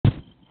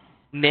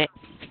Meh.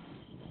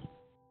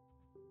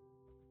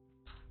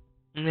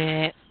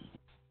 Meh.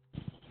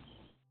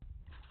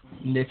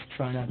 Nick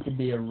trying not to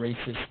be a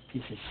racist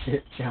piece of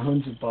shit.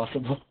 Challenge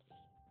impossible.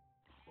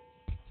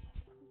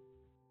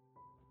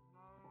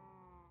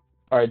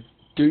 Alright,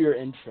 do your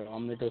intro.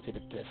 I'm gonna go take a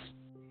piss.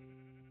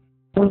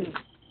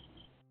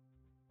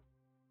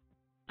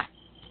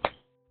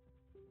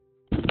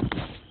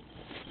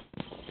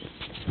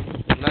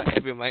 Not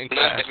every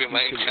Minecraft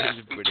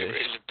YouTuber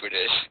is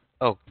British.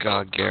 Oh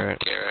God,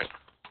 Garrett.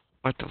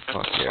 What the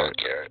fuck,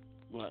 Garrett?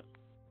 What?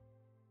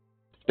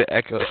 The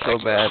echo is so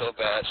bad.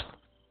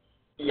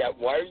 Yeah,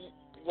 why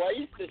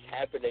is this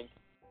happening?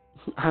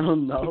 I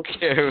don't know.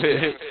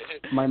 Garrett.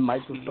 My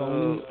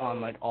microphone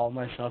on like all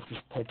my stuff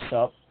just picks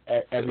up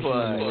every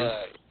single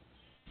minute.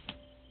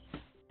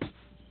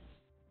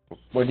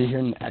 What do you hear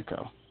in the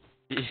echo?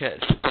 Yes,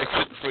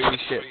 exit free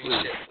shit,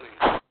 please.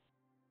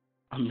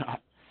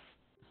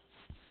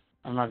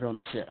 I'm not going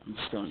shit. I'm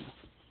just going.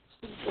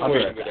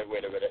 Wait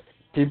a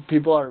minute.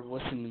 People are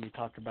listening to me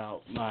talk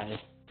about my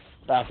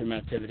bathroom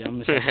activity. I'm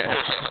just.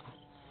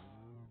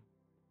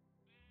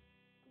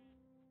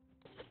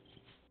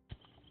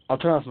 I'll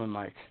turn off my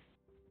mic.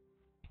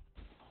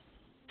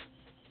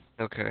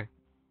 Okay.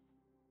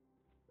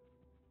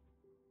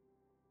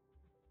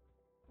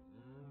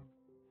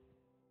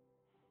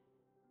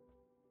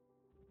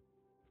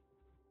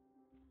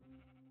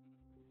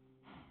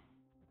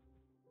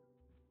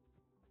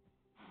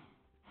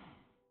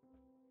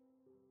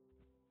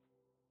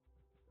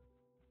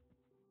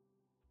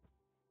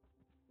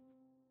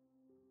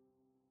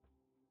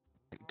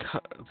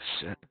 God, oh,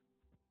 shit.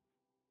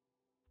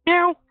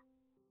 Meow.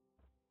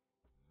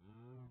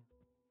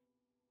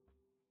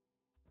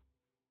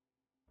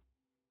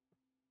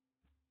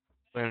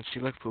 Man, she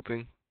like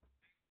pooping.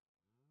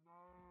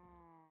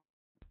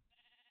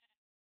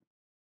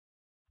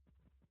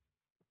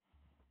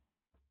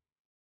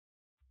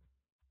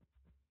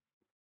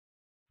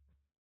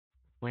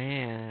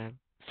 Man.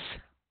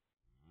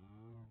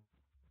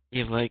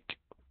 You like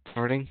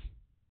farting?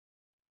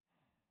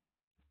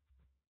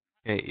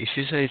 Okay, you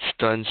should say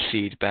stun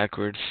seed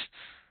backwards.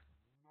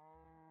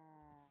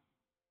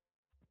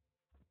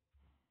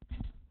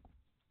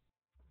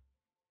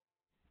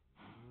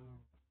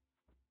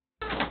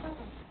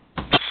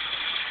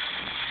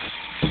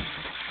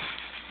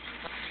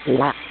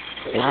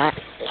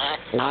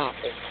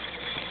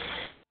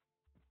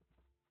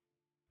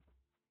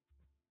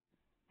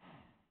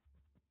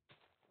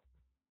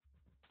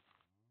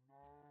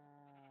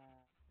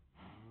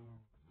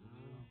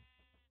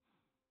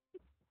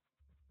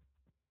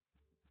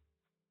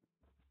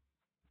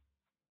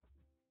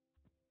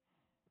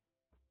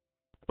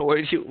 What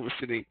are you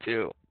listening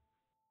to?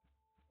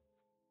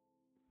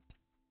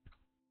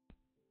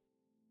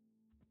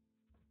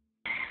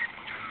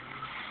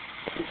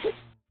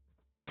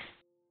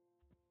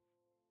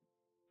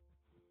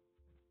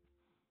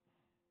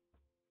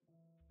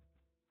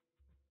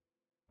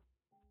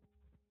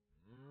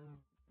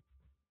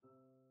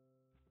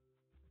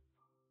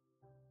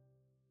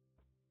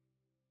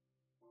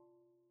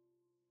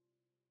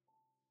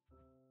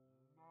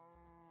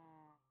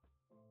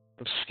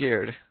 I'm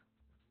scared.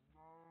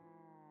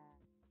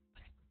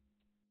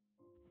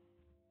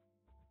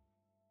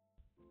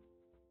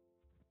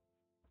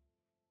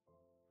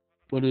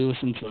 What do you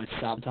listen to, like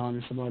Sabaton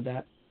or something like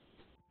that?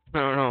 I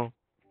don't know.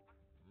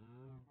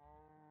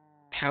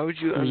 How would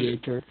you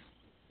Creator.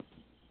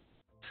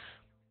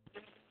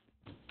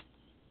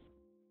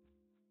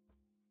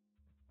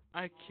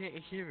 I can't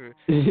hear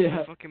Yeah.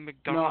 the fucking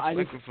McDonald's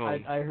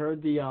microphone. I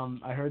heard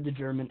the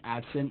German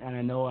accent, and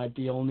I know that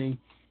the only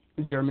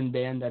German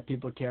band that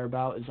people care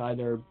about is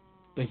either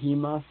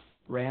Behemoth,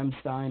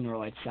 Rammstein, or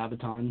like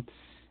Sabaton.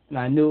 And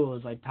I knew it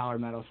was like power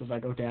metal, so I was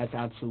like, okay, that's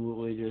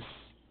absolutely just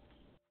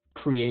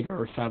Creator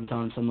or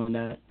Sabaton, something like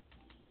that.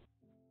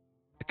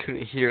 I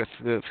couldn't hear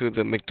through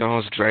the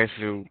McDonald's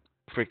drive-through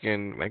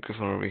freaking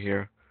microphone over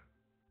here.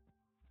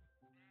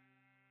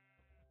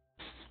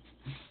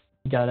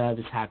 You gotta have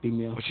his Happy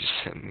Meal. What you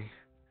sent me?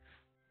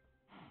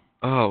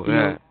 Oh, You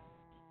know, that.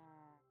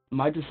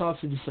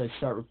 Microsoft should just like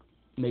start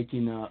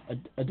making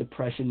a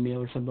depression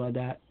meal or something like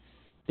that.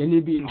 They need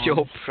to be honest.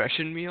 Your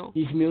oppression meal?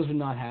 These meals are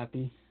not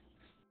happy.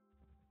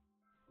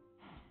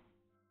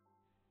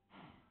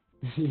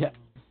 Yeah.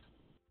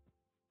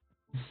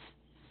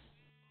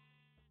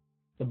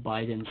 The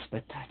Biden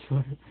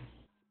spectacular.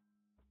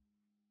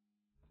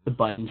 The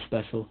Biden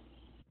special.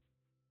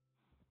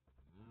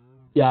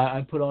 Yeah,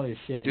 I put all your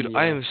shit Dude, in the,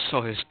 I am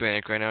so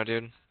Hispanic right now,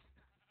 dude.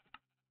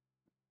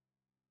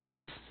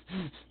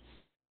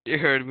 You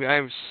heard me, I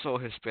am so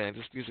Hispanic.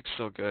 This music's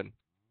so good.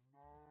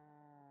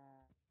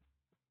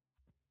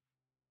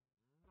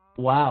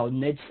 Wow,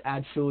 Nick's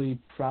actually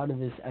proud of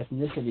his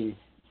ethnicity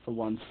for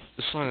once.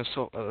 This song is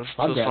so. This is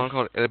Love a that. song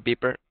called "A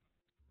Beeper."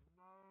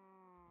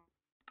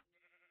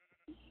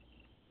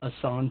 A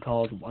song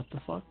called what the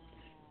fuck?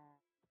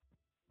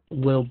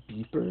 Lil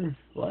Beeper?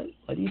 What?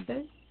 What do you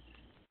say?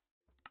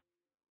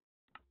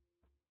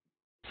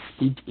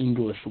 speak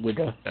English,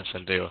 Wigga. That's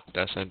on deal.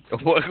 That's on.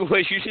 What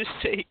you just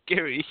say,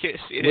 Gary? You can't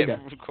say that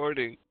Wigga. for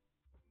recording.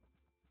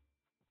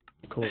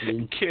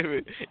 Recording.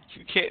 Gary,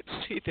 you can't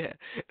say that.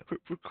 We're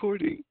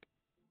recording.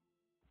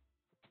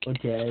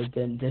 Okay,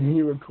 then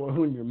you record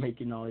when you're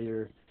making all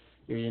your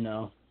you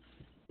know,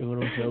 your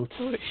little jokes.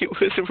 He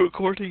wasn't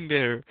recording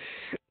there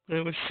when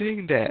I was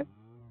saying that.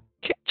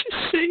 Can't you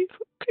say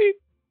okay?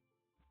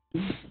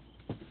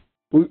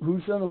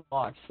 Who's gonna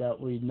watch that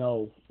we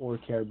know or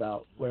care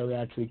about, where we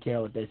actually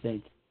care what they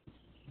think?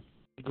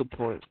 Good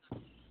point.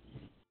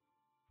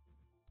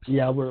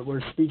 Yeah,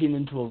 we're speaking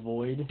into a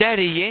void.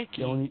 Daddy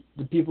Yankee.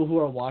 The people who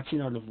are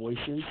watching are the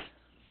voices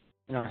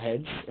in our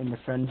heads, and the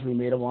friends we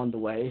made along the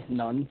way.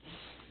 None.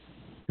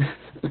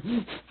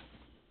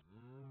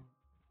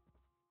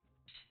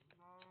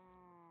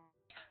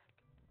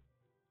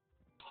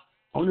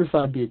 I wonder if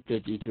I'd be a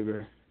good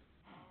YouTuber. If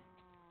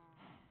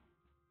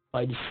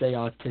I just say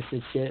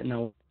autistic shit and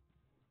I'll...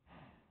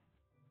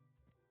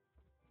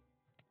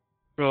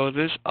 Bro,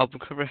 this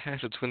album cover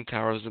has the Twin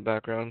Towers in the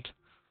background.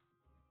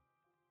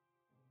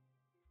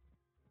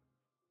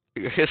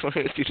 You guys want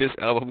to see this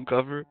album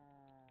cover?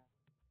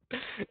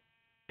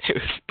 It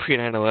was pre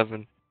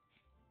 9/11.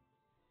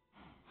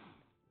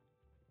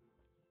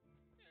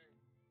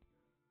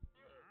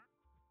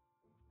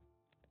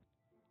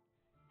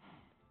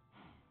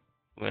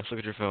 Let's look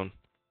at your phone.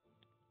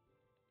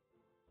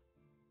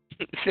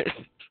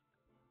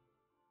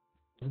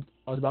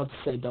 I was about to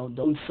say,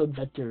 don't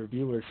subject your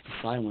viewers to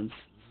silence.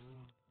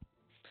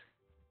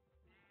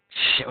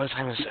 Shit, what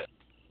time is it?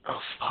 Oh,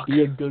 fuck.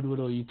 Be a good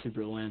little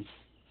YouTuber, Lance.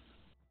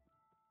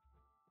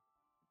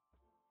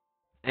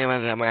 Anyway,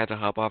 I might have to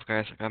hop off,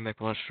 guys. I gotta make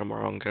lunch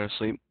tomorrow and go to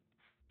sleep.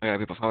 I gotta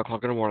be up at 5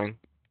 o'clock in the morning.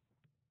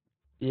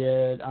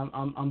 Yeah,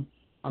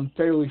 I'm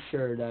fairly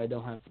sure that I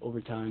don't have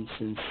overtime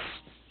since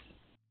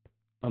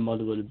my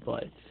mother would have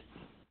liked.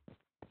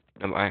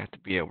 I have to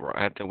be at work.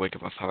 I have to wake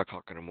up at 5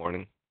 o'clock in the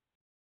morning.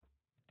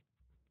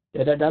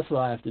 Yeah, that's what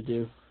I have to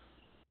do.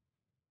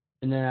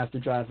 And then I have to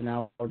drive an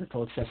hour to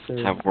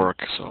Colchester. Have work,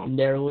 so.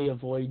 Narrowly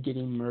avoid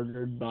getting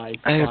murdered by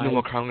I have no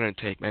more car I'm gonna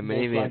take. My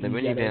minivan, the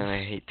Jettas. minivan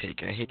I hate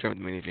taking. I hate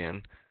driving the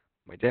minivan.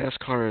 My dad's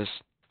car is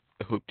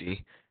a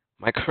hoopty.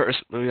 My car is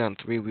literally on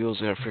 3 wheels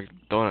and a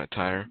freaking donut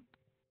tire.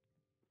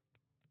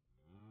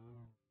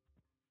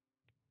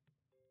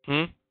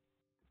 Hmm?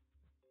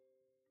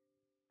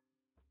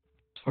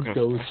 It's fucking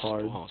Goes fast as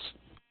hard. balls.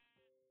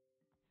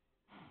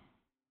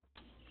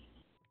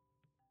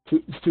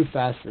 It's too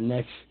fast for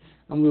Nick.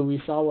 I mean,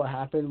 we saw what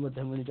happened with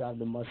him when he drove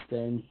the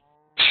Mustang.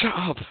 Shut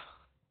up!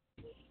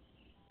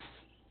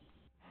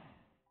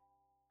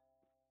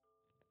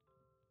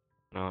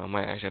 No, I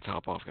might actually have to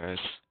hop off, guys.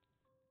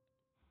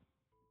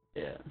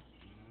 Yeah.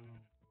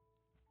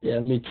 Yeah,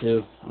 me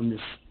too. I'm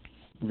just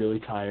really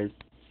tired.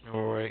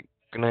 Alright.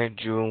 Good night,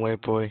 Jew and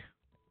White Boy.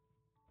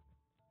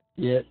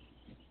 Yeah.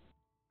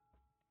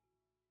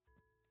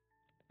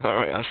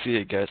 Alright, I'll see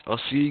you guys.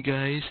 I'll see you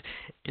guys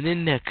in the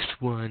next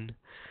one.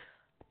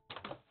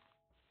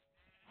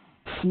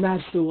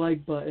 Smash the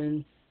like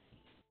button.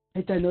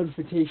 Hit that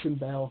notification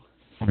bell.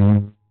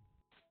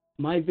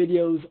 My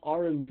videos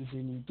are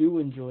amusing. You do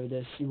enjoy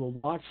this. You will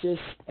watch this,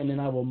 and then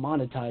I will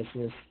monetize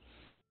this.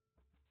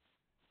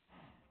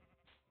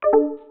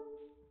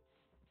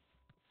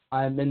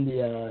 I'm in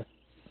the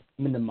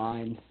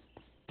mine.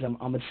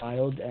 I'm a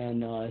child,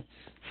 and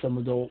some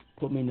adult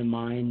put me in the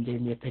mine, gave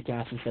me a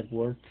pickaxe and said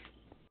work.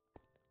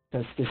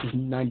 Because this is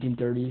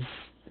 1930s,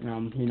 and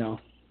I'm,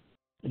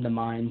 in the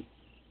mine.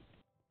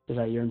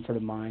 Because I yearn for the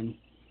mine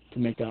to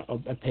make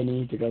a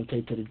penny to go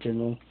take to the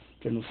general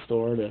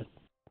store to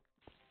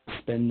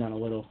spend on a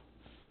little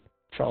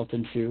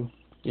Charlton shoe,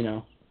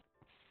 Yeah,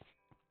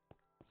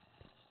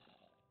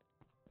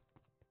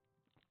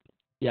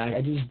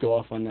 I just go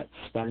off on that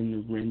spouting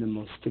the random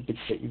most stupid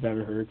shit you've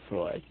ever heard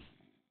for like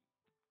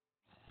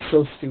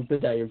so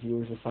stupid that your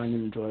viewers will find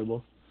it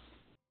enjoyable.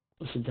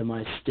 Listen to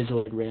my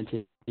schizoid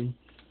ranting and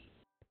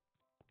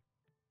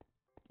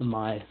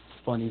my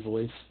funny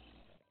voice.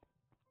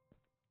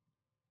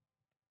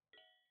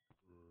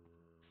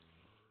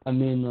 I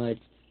mean, like,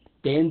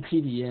 Dan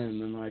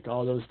PDM and, like,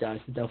 all those guys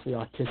are definitely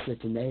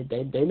autistic, and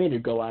they made a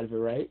go out of it,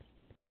 right?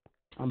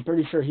 I'm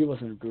pretty sure he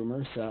wasn't a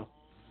groomer, so...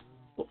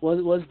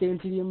 Was Dan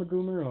PDM a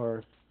groomer,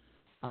 or...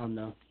 I don't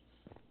know.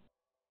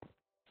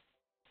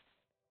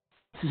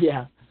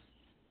 Yeah.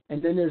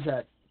 And then there's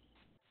that...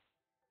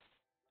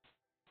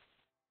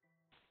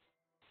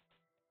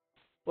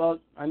 Well,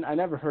 I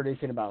never heard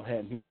anything about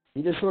him.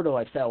 He just sort of,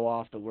 like, fell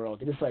off the world.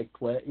 He just, like,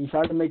 quit. He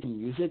started making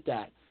music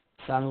that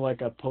sounded like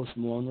a Post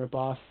Malone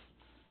ripoff.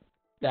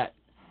 That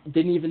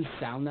didn't even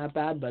sound that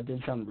bad, but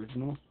didn't sound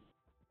original.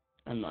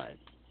 And, like...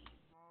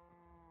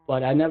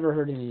 But I never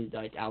heard any,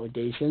 like,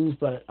 allegations,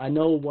 but I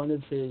know one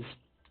of his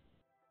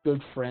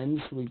good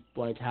friends who we,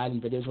 like, had in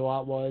videos a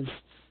lot was,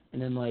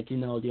 and then, like,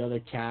 the other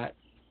cat,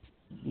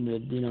 the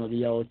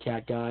yellow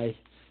cat guy,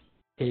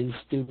 his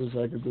dude was,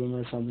 like, a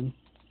groomer or something.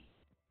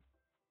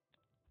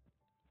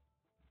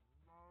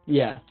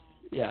 Yeah.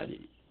 Yeah.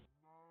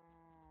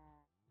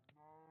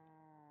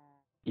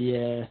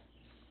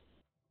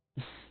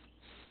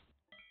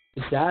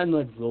 It's that and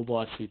like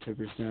Roblox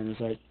YouTubers, man. It's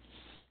like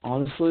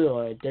honestly,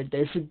 like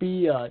there should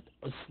be a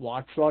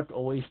SWAT truck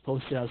always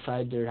posted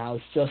outside their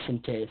house just in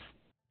case.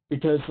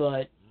 Because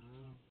like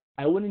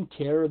I wouldn't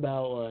care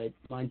about like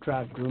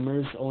Minecraft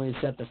groomers only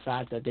except the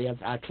fact that they have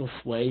actual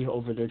sway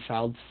over their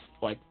child's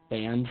like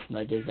bands.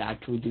 Like they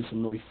actually do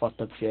some really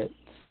fucked up shit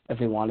if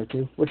they wanted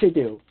to, which they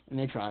do and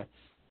they try.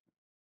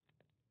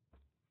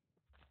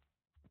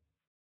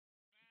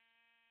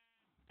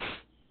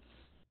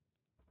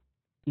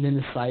 And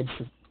then decides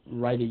to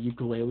write a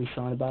ukulele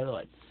song about it.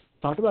 Like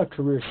talk about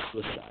career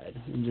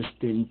suicide and just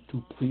being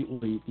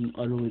completely and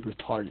utterly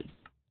retarded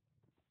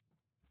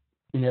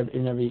in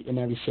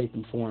every shape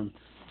and form.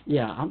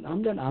 Yeah,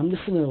 I'm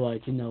just gonna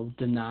like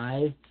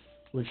deny,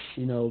 which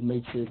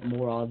makes it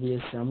more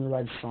obvious. And I'm gonna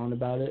write a song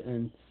about it,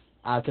 and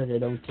after they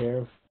don't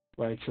care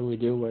what I truly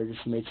do, where it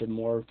just makes it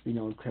more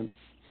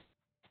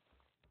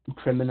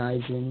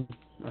incriminating,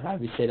 or how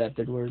do you say that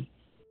big word?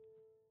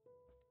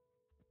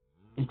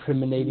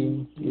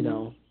 Incriminating.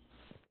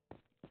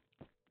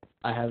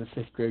 I have a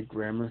fifth grade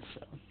grammar,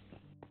 so.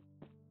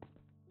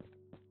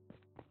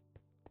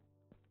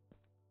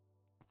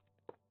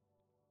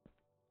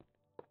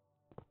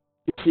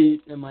 You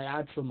see, in my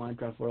actual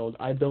Minecraft world,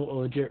 I built a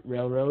legit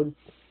railroad.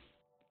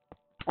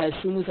 As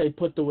soon as I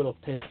put the little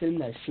piston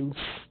that shoots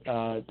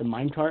the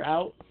minecart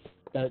out,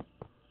 the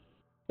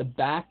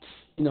back,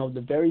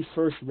 the very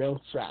first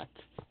rail track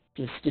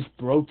just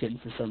broken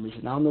for some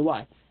reason. I don't know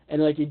why.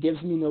 And like it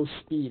gives me no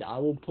speed. I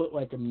will put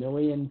like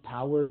 1,000,000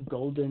 power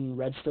golden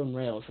redstone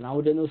rails, and I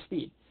will get no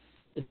speed.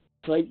 It's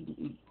like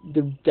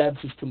the devs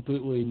just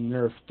completely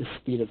nerfed the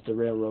speed of the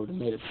railroad and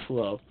made it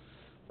slow.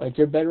 Like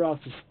you're better off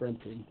just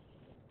sprinting.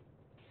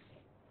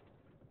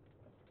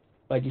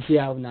 Like you see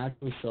how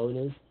naturally slow it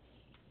is.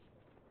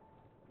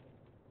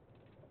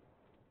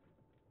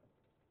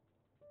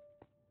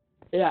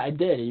 Yeah, I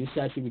did. It used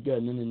to actually be good,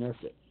 and then they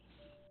nerfed it.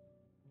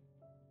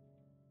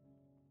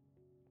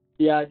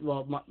 Yeah,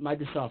 well,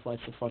 Microsoft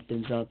likes to fuck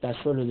things up.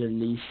 That's sort of their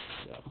niche.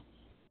 So,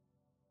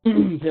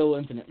 Halo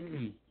Infinite.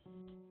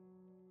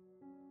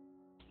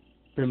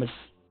 Pretty much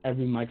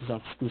every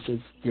Microsoft exclusive,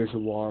 Gears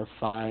of War,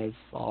 5,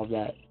 all of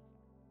that,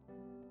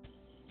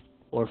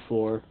 or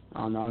 4.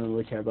 I don't know. I don't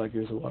really care about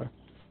Gears of War.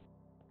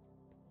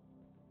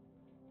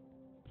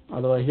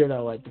 Although I hear that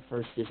like the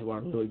first Gears of War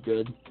are really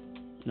good,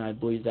 and I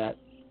believe that.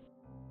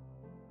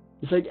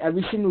 It's like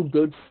every single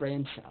good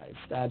franchise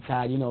that's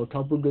had a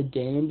couple good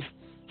games.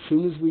 As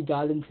soon as we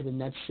got into the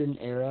next gen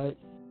era,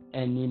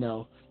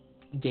 and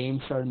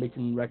games started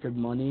making record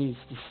money,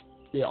 it's just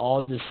they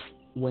all just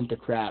went to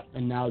crap,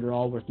 and now they're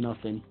all worth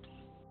nothing.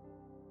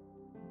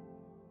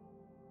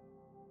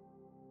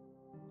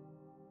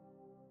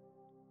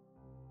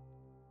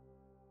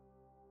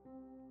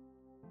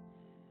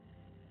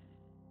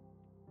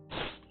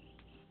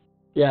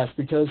 Yes,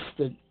 because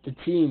the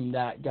team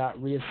that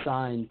got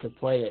reassigned to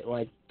play it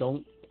like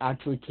don't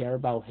actually care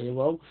about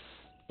Halo.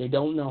 They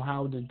don't know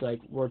how to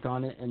like work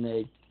on it, and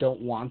they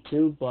don't want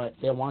to, but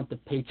they want the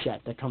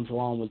paycheck that comes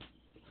along with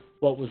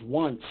what was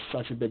once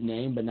such a big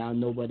name, but now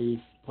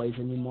nobody plays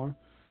anymore.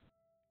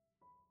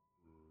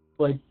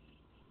 Like,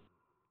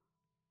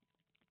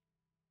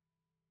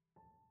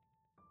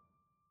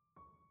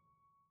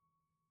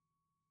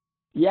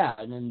 yeah,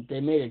 and then they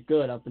made it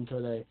good up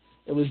until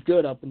it was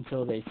good up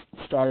until they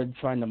started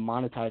trying to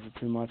monetize it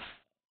too much.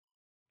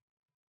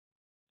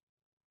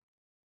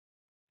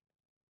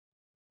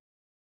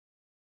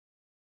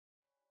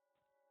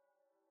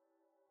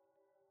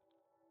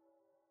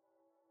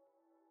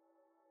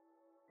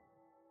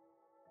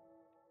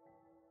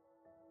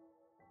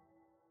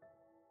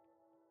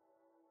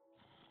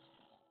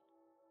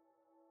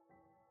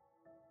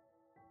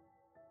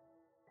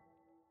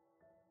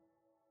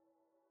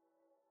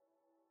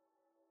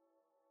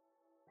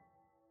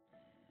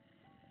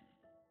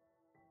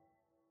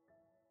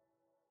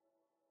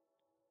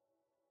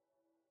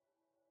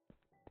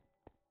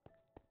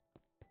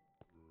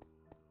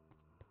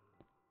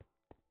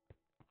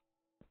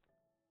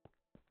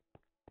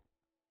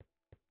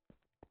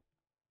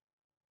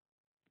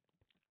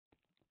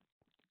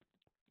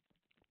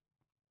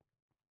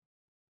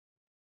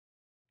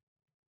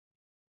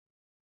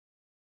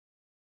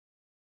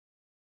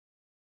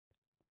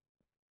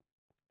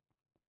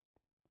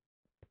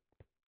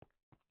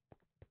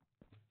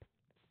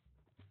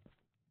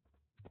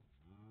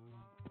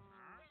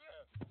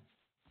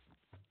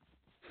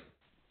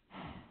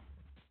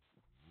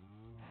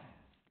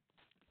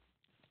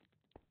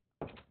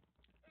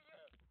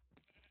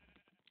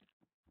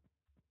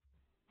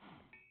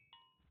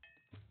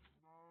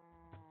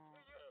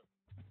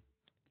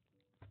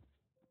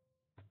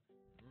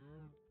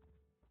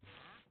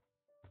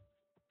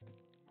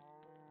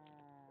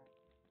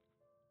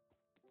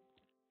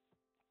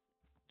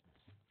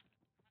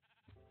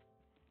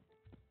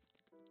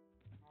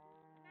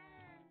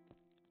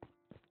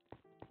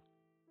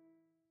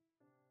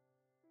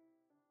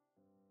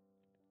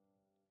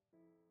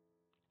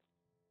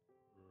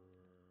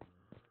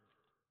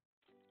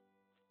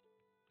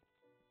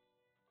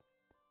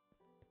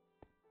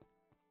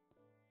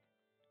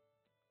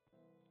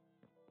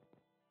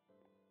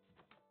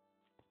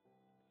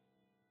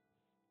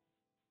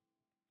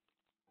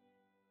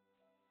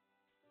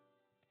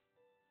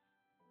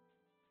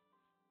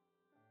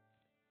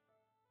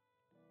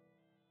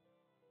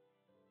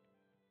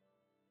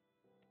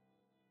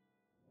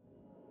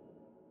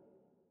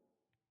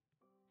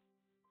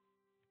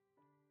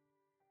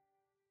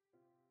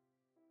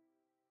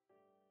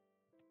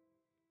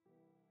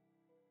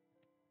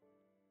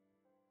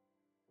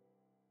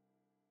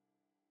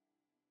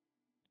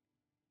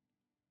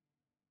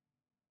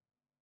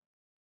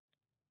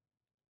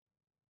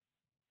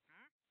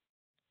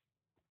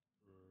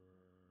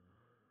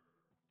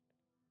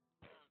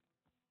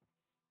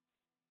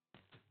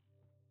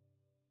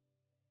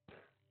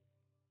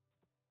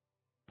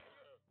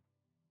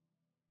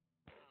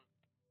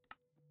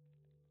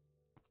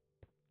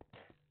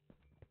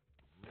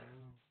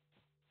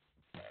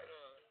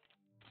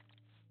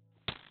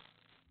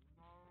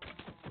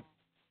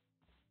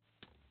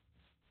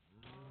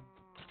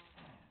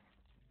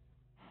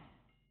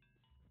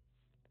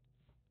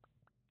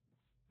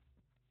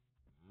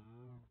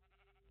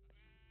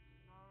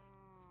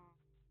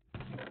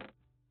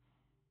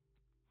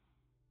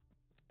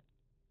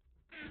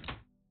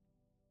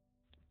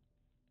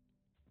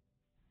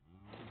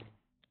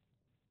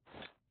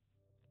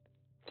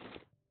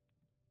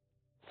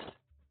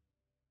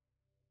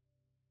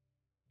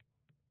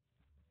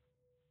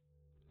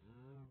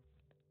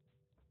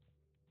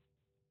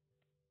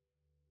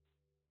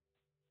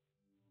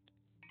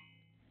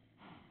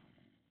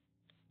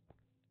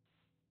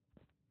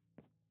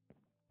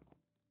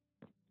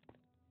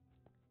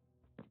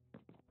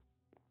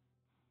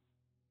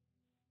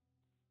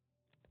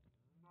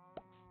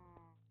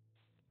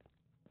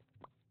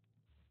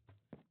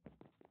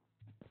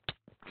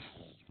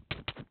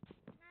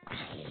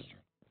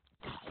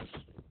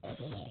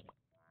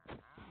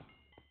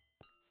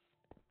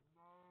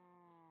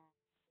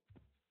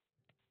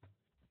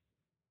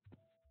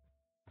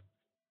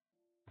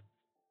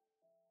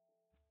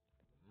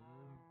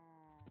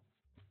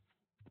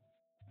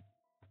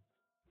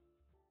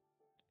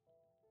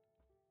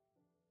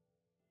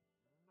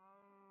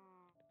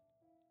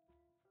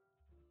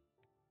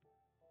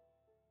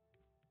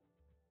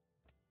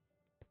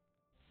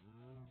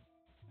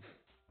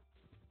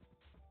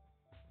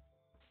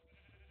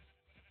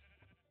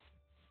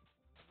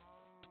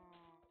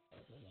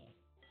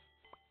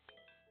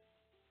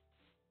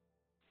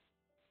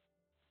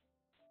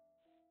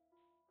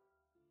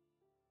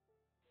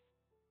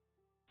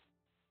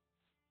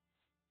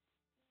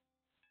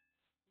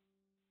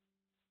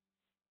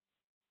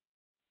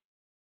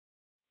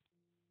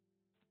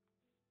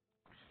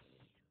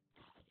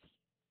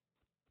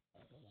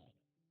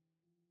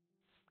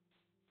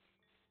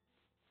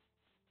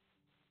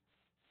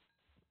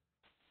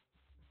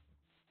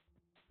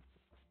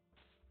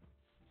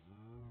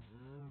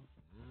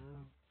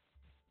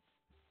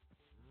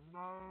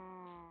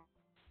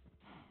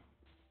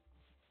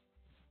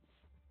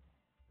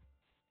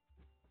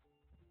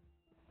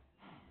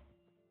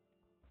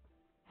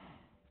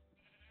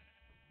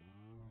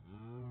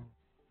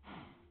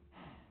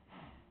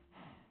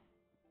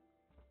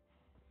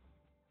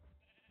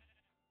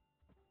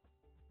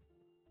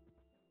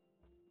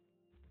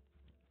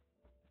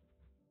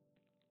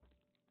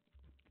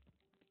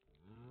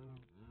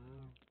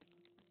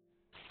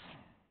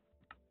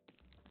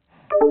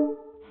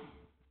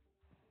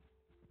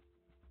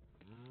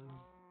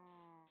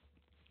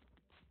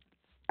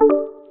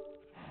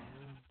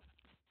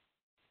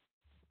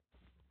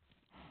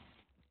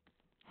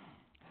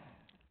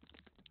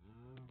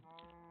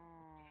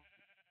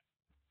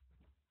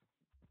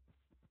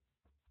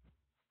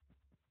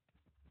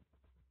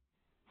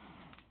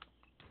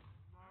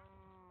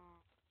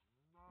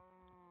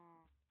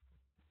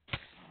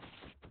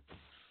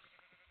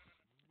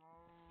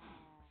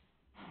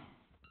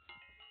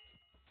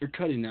 You're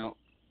cutting out.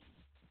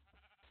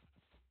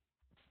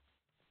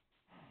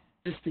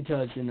 Just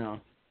because,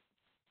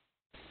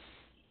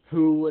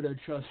 who would have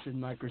trusted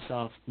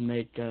Microsoft to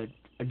make a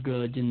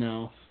good,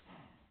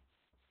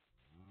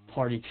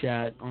 party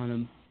chat on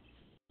an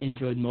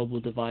Android mobile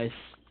device?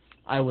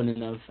 I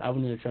wouldn't have. I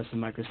wouldn't have trusted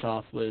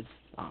Microsoft with,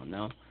 I don't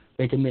know,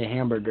 making me a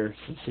hamburger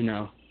since,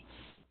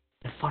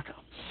 fuck up.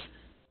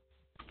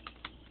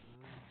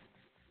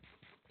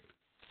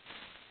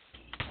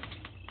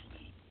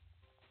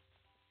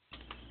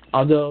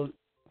 Although,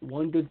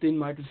 one good thing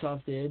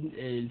Microsoft did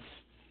is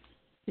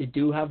they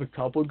do have a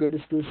couple good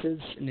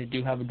exclusives, and they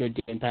do have a good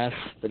Game Pass,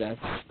 but that's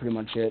pretty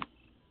much it.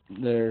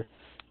 Their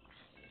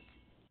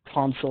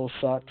console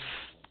sucks.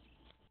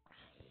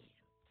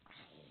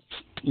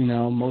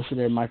 Most of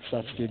their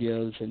Microsoft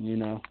Studios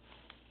and,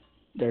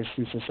 their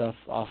exclusive stuff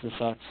also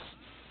sucks.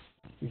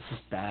 It's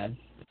just bad.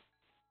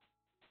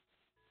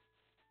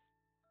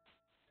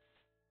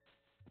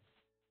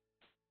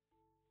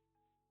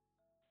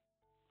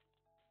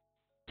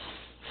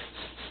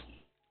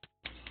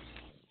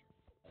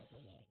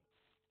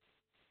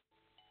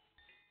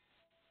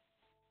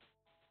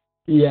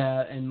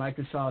 Yeah, and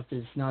Microsoft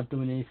is not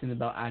doing anything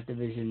about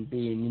Activision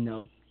being,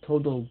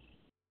 total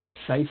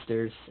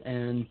shysters,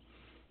 and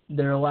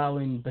they're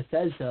allowing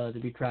Bethesda to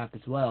be crap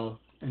as well,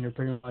 and they're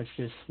pretty much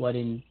just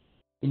letting,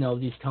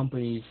 these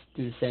companies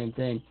do the same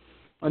thing.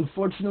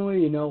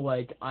 Unfortunately,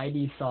 like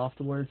ID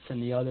Softworks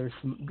and the other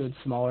good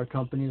smaller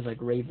companies like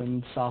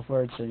Raven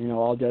Softworks and,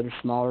 all the other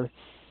smaller,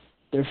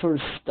 they're sort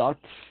of stuck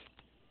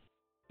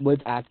with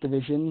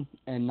Activision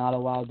and not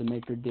allowed to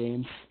make their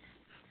games.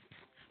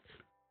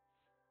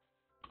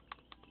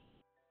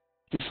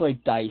 Just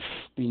like DICE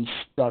being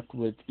stuck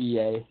with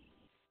EA.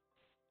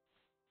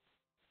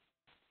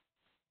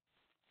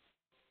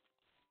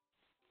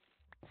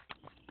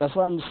 That's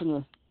why I'm just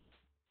gonna...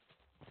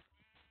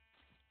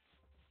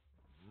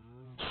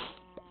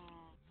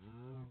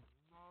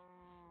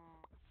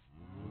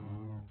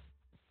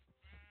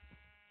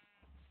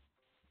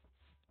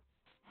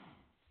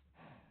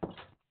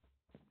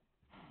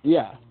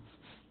 Yeah,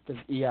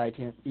 because EA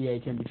can't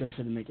be trusted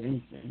to make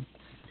anything.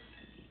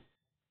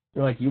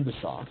 They're like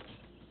Ubisoft.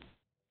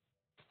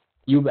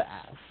 Uba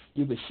ass.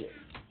 Uba shit.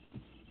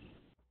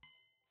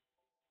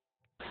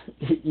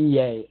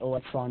 EA,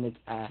 electronic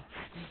ass.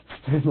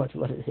 That's pretty much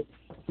what it is.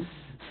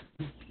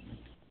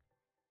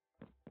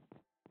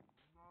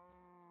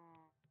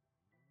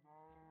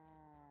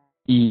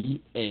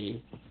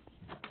 EA.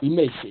 We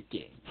make shit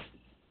games.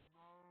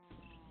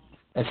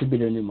 That should be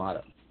their new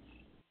motto.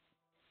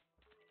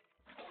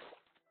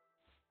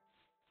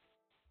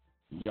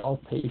 Y'all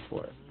pay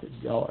for it, because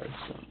y'all are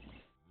some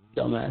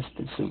dumbass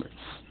consumers.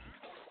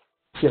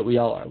 Shit, we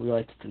all are. We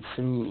like to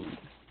consume.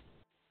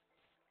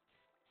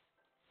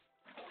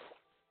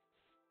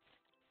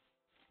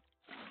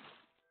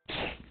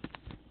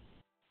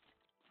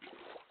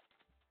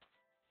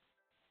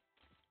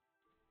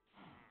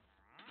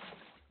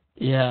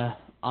 Yeah,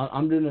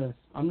 I'm gonna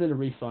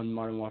refund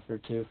Modern Warfare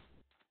 2.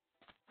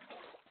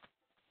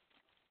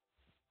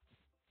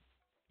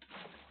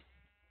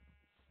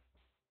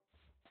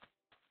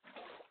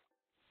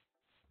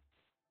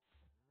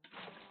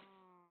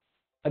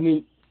 I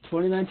mean,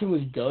 2019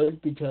 was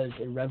good because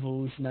it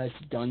revolutionized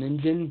the gun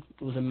engine.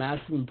 It was a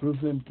massive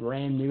improvement,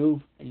 brand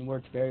new, and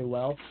worked very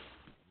well.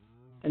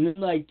 And then,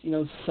 like,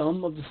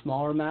 some of the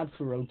smaller maps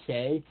were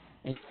okay,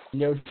 and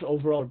there was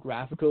overall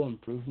graphical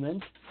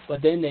improvements.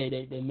 But then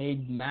they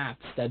made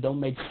maps that don't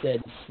make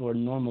sense for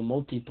normal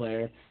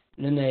multiplayer.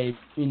 And then they,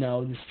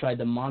 just tried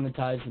to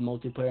monetize the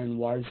multiplayer in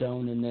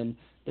Warzone, and then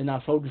they're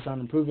not focused on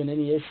improving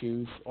any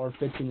issues or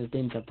fixing the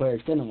things that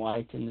players didn't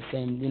like. And the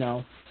same,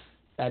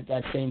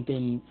 that same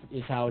thing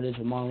is how it is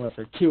with Modern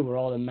Warfare 2, where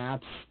all the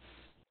maps,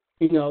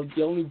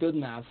 the only good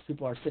maps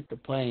people are sick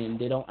of playing.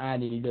 They don't add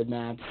any good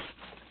maps.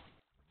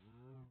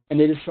 And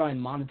they just try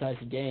and monetize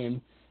the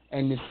game,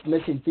 and it's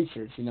missing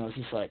features, it's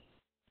just like,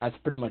 that's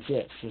pretty much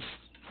it. It's just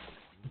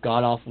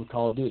god-awful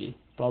Call of Duty.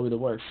 Probably the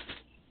worst.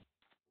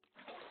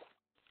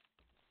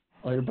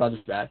 Oh, your brother's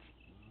back.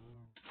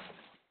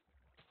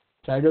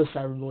 Cydo,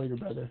 Cyberboy, your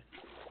brother.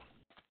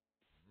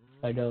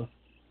 Cydo.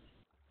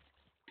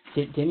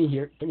 Can you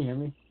hear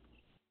me?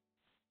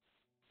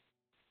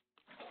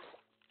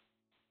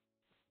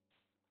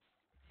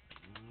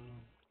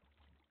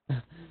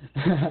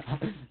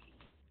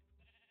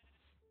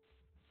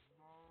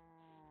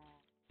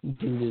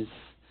 Dude,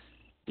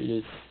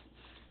 these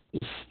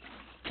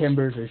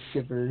timbers are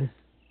shivered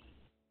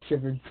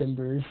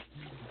timbers.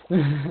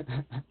 That's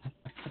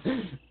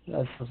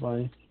so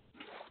funny.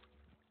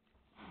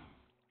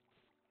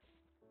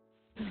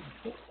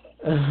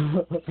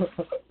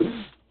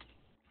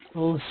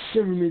 Oh,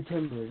 shiver me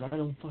timbers, I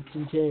don't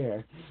fucking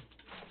care.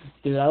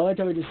 Dude, I like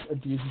how he just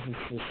abuses his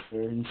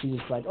sister, and she's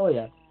just like, oh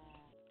yeah.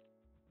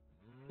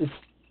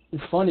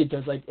 It's funny,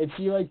 because, like, if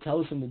she, like,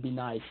 tells him to be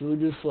nice, he would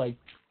just, like,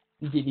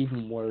 get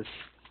even worse.